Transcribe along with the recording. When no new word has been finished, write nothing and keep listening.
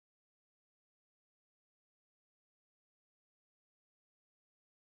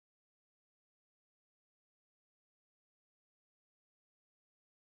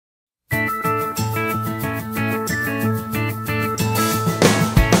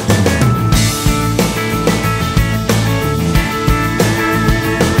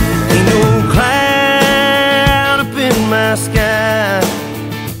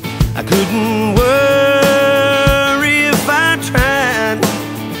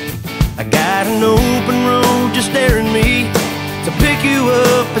got an open road just staring me to pick you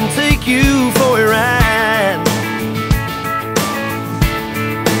up and take you for a ride.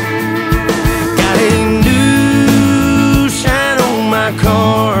 Got a new shine on my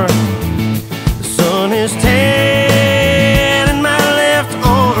car. The sun is tanning my left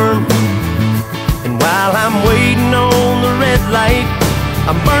arm, and while I'm waiting on the red light,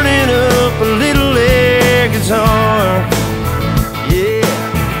 I'm burning up a little air guitar. Yeah.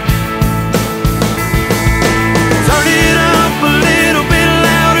 Turn it up a little bit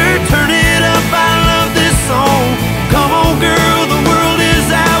louder, turn it up, I love this song. Come on girl, the world is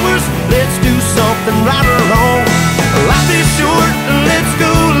ours, let's do something right or wrong. Life is short, let's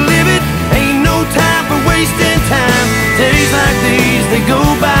go live it, ain't no time for wasting time. Days like these, they go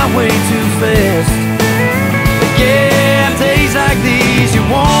by way too fast. Yeah, days like these, you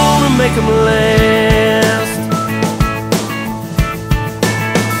wanna make them last.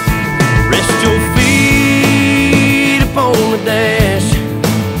 Rest your feet upon the dash,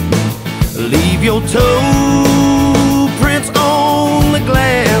 leave your toe prints on the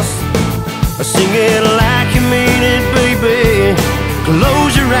glass. Sing it like you mean it, baby.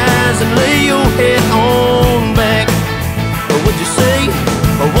 Close your eyes and lay your head on back. What'd you say?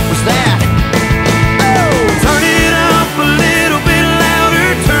 What was that? Turn it up a little bit louder,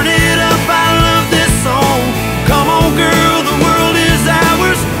 turn it up, I love this song. Come on girl, the world is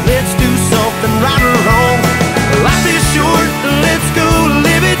ours, let's do something right or wrong. Life is short, let's go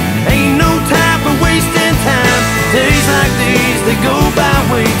live it, ain't no time for wasting time. Days like these, they go by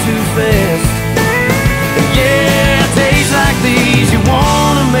way too fast. Yeah, days like these, you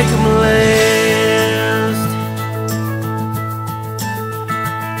wanna make them last.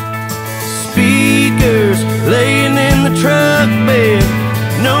 Speakers laying in the truck bed,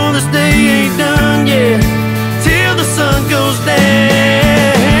 know this day ain't done yet till the sun goes down.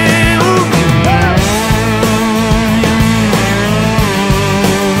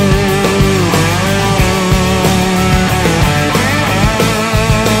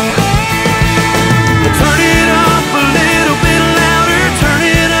 Turn it up a little bit louder, turn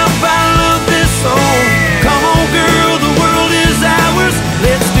it up, I love this song. Come on girl, the world is ours,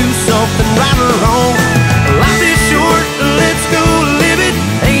 let's do something right or wrong. Life is short, let's go live it,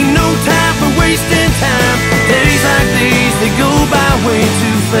 ain't no time for wasting time. Days like these, they go by way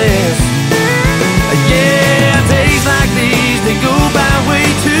too fast. Yeah, days like these, they go by way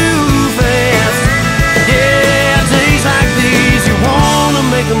too fast. Yeah, days like these, you wanna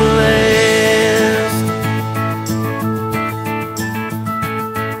make them last.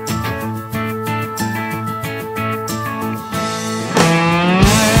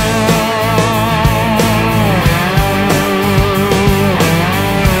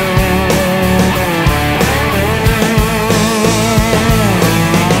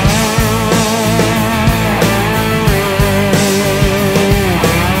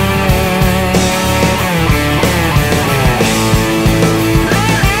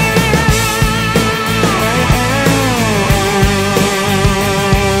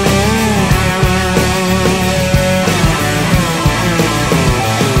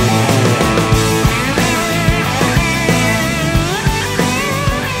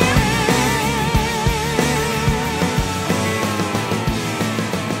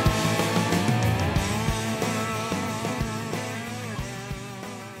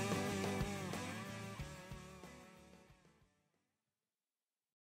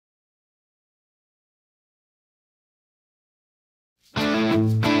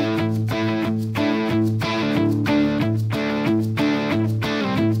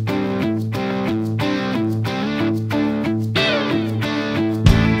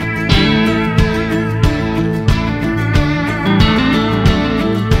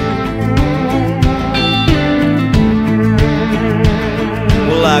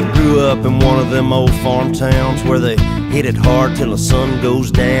 I grew up in one of them old farm towns where they hit it hard till the sun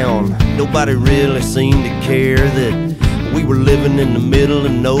goes down. Nobody really seemed to care that we were living in the middle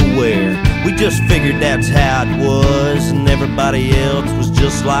of nowhere. We just figured that's how it was, and everybody else was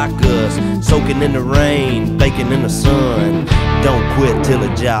just like us, soaking in the rain, baking in the sun. Don't quit till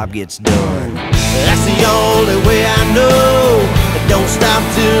a job gets done. That's the only way I know. Don't stop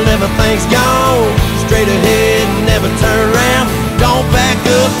till everything's gone. Straight ahead, never turn around. Don't back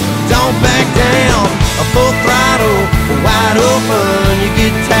up, don't back down. A full throttle, wide open. You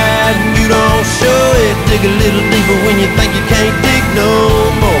get tired and you don't show it. Dig a little deeper when you think you can't dig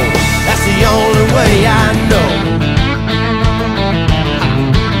no more. That's the only way I know.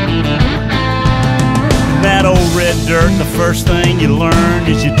 That old red dirt, the first thing you learn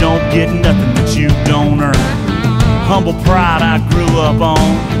is you don't get nothing that you don't earn. Humble pride I grew up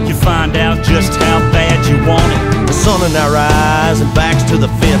on. You find out just how bad you want it. The sun in our eyes and backs to the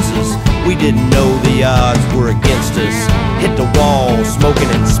fences. We didn't know the odds were against us. Hit the wall, smoking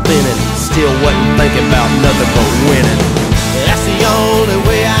and spinning. Still wasn't thinking about nothing but winning. That's the only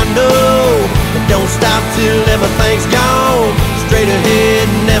way I know. But don't stop till everything's gone. Straight ahead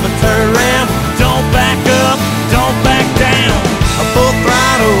and never turn around. Don't back up, don't back down. A full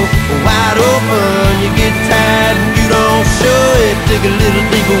throttle, wide open. You get tired and you don't show it. Dig a little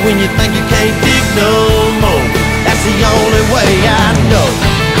deeper when you think you can't dig no more. That's the only way I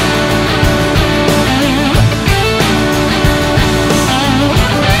know.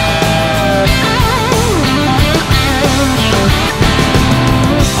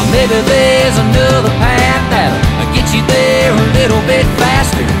 Maybe there's another path that'll get you there a little bit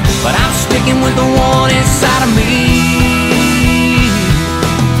faster, but I'm sticking with the one inside of me.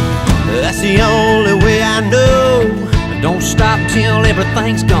 That's the only way I know. Don't stop till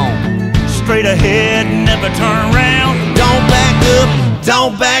everything's gone. Straight ahead, never turn around. Don't back up,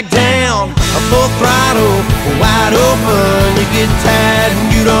 don't back down. A full throttle, wide open. You get tired and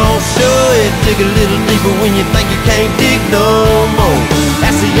you don't show it. Dig a little deeper when you think you can't dig no more.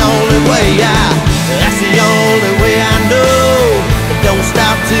 That's the only way that's the only way I know. Don't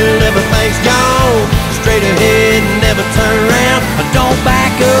stop till everything's gone. Straight ahead and never turn around. Don't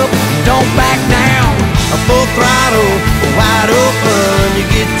back up, don't back down. A full throttle, wide open. You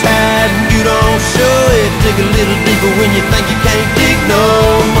get tired and you don't show it. Dig a little deeper when you think you can't